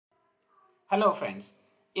Hello friends,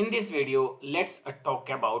 in this video let's talk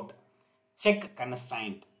about check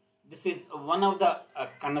constraint. This is one of the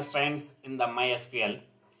constraints in the MySQL.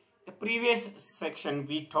 The previous section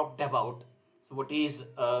we talked about what is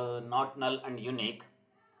not null and unique.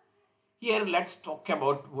 Here let's talk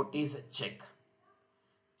about what is check.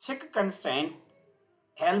 Check constraint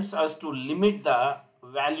helps us to limit the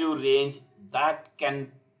value range that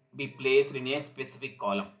can be placed in a specific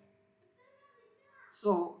column.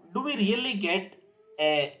 So, do we really get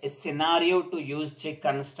a scenario to use check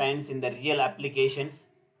constraints in the real applications?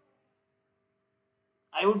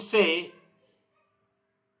 I would say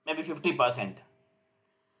maybe 50%.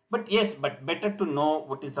 But yes, but better to know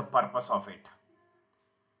what is the purpose of it.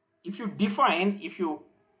 If you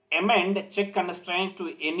amend check constraint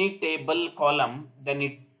to any table column, then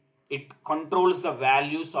it controls the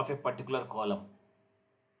values of a particular column.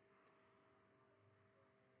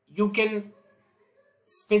 You can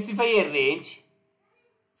specify a range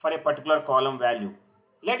for a particular column value.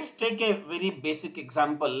 Let us take a very basic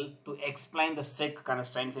example to explain the check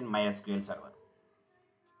constraints in MySQL server.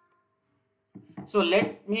 So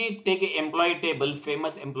let me take an employee table,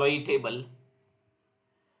 famous employee table.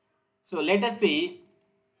 So let us see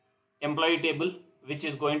employee table which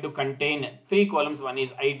is going to contain three columns. One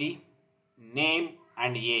is ID, name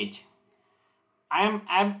and age. I'm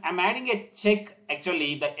adding a check.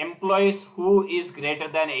 Actually, the employees who is greater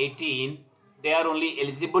than 18, they are only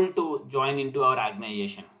eligible to join into our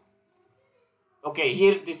organization. Okay,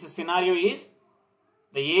 here this scenario is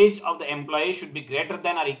the age of the employee should be greater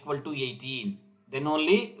than or equal to 18. Then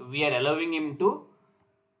only we are allowing him to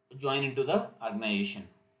join into the organization.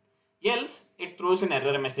 Else, it throws an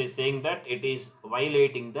error message saying that it is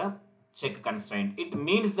violating the check constraint. It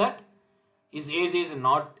means that his age is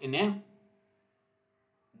not in a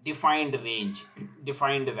defined range,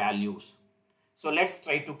 defined values. So let's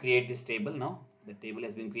try to create this table now. The table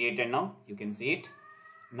has been created now. You can see it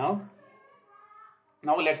now.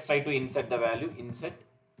 Now let's try to insert the value. Insert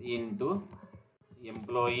into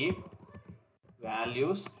employee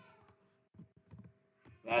values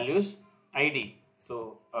ID.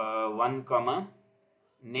 So 1 comma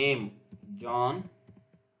name John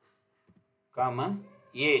comma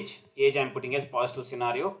age I'm putting as positive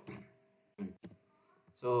scenario.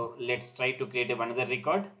 So let's try to create another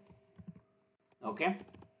record. Okay.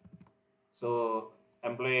 So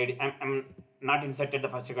employee ID, I'm not inserted the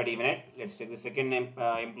first record even yet. Let's take the second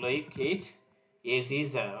employee Kate. Age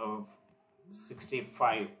is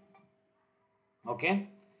 65. Okay.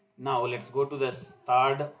 Now let's go to the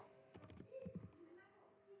third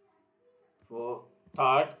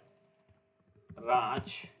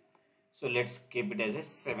Raj. So let's keep it as a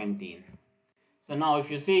 17. So now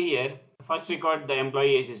if you see here, first record the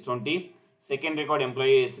employee age is 20, second record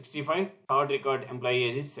employee is 65, third record employee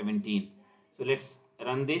age is 17. So let's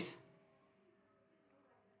run this.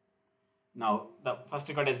 Now the first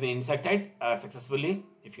record has been inserted successfully.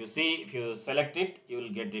 If you select it, you will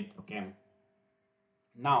get it. Okay.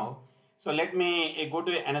 Now, so let me go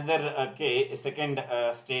to another second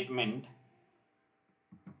statement.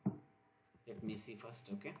 Let me see first.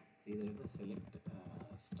 Okay. See there is select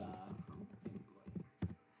star from employee.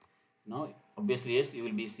 Now obviously yes, you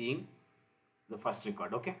will be seeing the first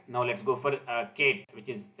record. Okay. Now let's go for Kate, which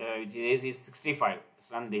is 65.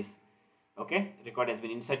 Let's run this. Okay. Record has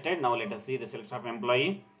been inserted. Now let us see the selection of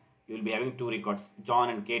employee. You will be having two records, John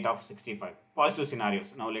and Kate of 65. Positive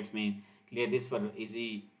scenarios. Now let me clear this for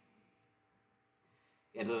easy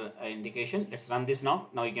error indication. Let's run this now.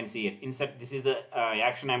 Now you can see it. Insert. This is the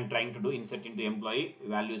action I am trying to do. Insert into employee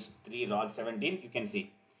values 3 Raj 17. You can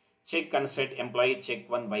see check constraint employee check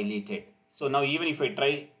 1 violated. So now even if I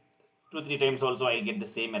try 2-3 times also, I'll get the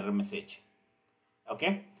same error message.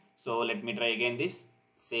 Okay. So let me try again this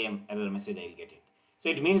same error message. I'll get it. So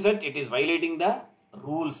it means that it is violating the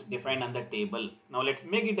rules defined on the table. Now let's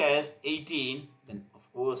make it as 18. Then of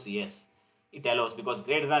course yes, it allows because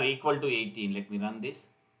greater than or equal to 18. Let me run this.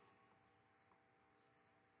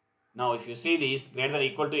 Now if you see this greater than or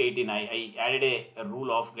equal to 18, I added a rule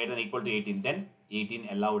of greater than or equal to 18, then 18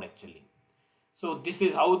 allowed actually. So this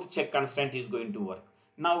is how the check constraint is going to work.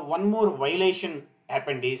 Now one more violation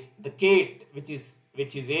happened is the Kate which is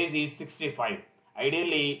age is 65.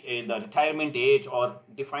 Ideally the retirement age or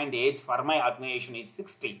defined age for my organization is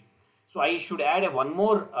 60. So I should add one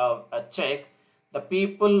more check. The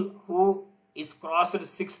people who is crossed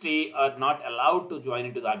 60 are not allowed to join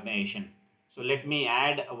into the organization. So let me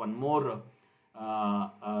add one more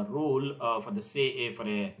rule for the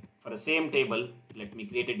same table. Let me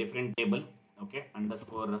create a different table. Okay,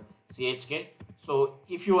 underscore chk. So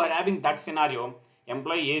if you are having that scenario,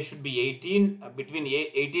 employee A should be 18, between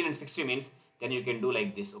 18 and 60 means, then you can do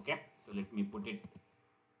like this. Okay, so let me put it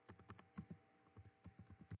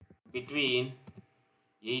between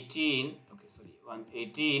 18, okay, sorry,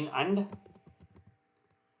 18 and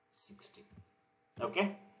 60.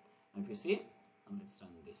 Okay, if you see, let's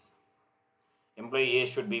run this. Employee A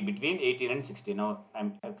should be between 18 and 60. Now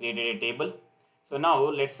I've created a table. So now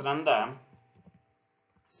let's run the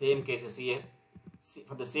same cases here. See,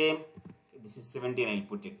 for the same, this is 17, I'll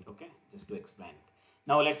put it, okay, just to explain it.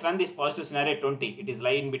 Now let's run this positive scenario 20. It is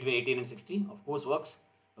lying between 18 and 60, of course works.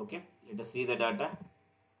 Okay, let us see the data.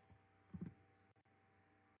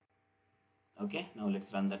 Okay, now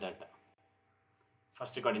let's run the data.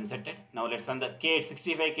 First record inserted. Now let's run the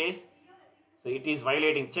K865 case. So it is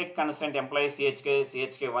violating check constraint employee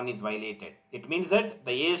CHK1 is violated. It means that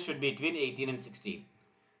the age should be between 18 and 16.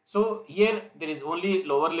 So here there is only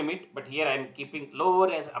lower limit, but here I am keeping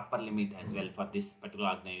lower as upper limit as well for this particular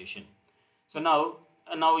organization. So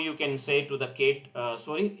now you can say to the Kate,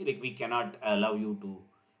 sorry, we cannot allow you to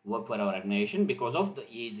work for our organization because of the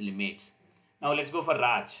age limits. Now let's go for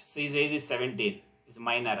Raj. So his age is 17. It's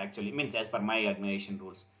minor actually, means as per my organization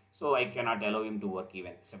rules. So I cannot allow him to work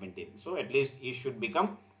even 17. So at least he should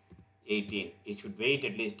become 18. He should wait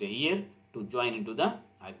at least a year to join into the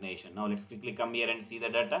organization. Now let's quickly come here and see the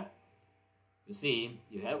data. You see,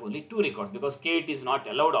 you have only 2 records because Kate is not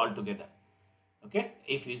allowed altogether. Okay,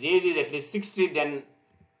 if his age is at least 60, then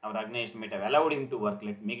our organization might have allowed him to work.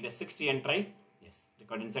 Let's make it a 60 and try. Yes,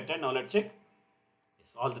 record inserted. Now let's check.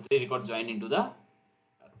 Yes, all the 3 records join into the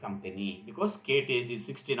company because Kate age is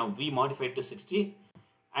 60. Now we modified to 60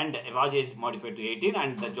 and Raj is modified to 18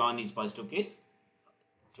 and the John is positive case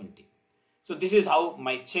 20. So this is how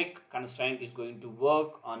my check constraint is going to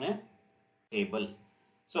work on a table.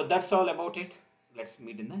 So that's all about it. So let's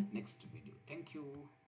meet in the next video. Thank you.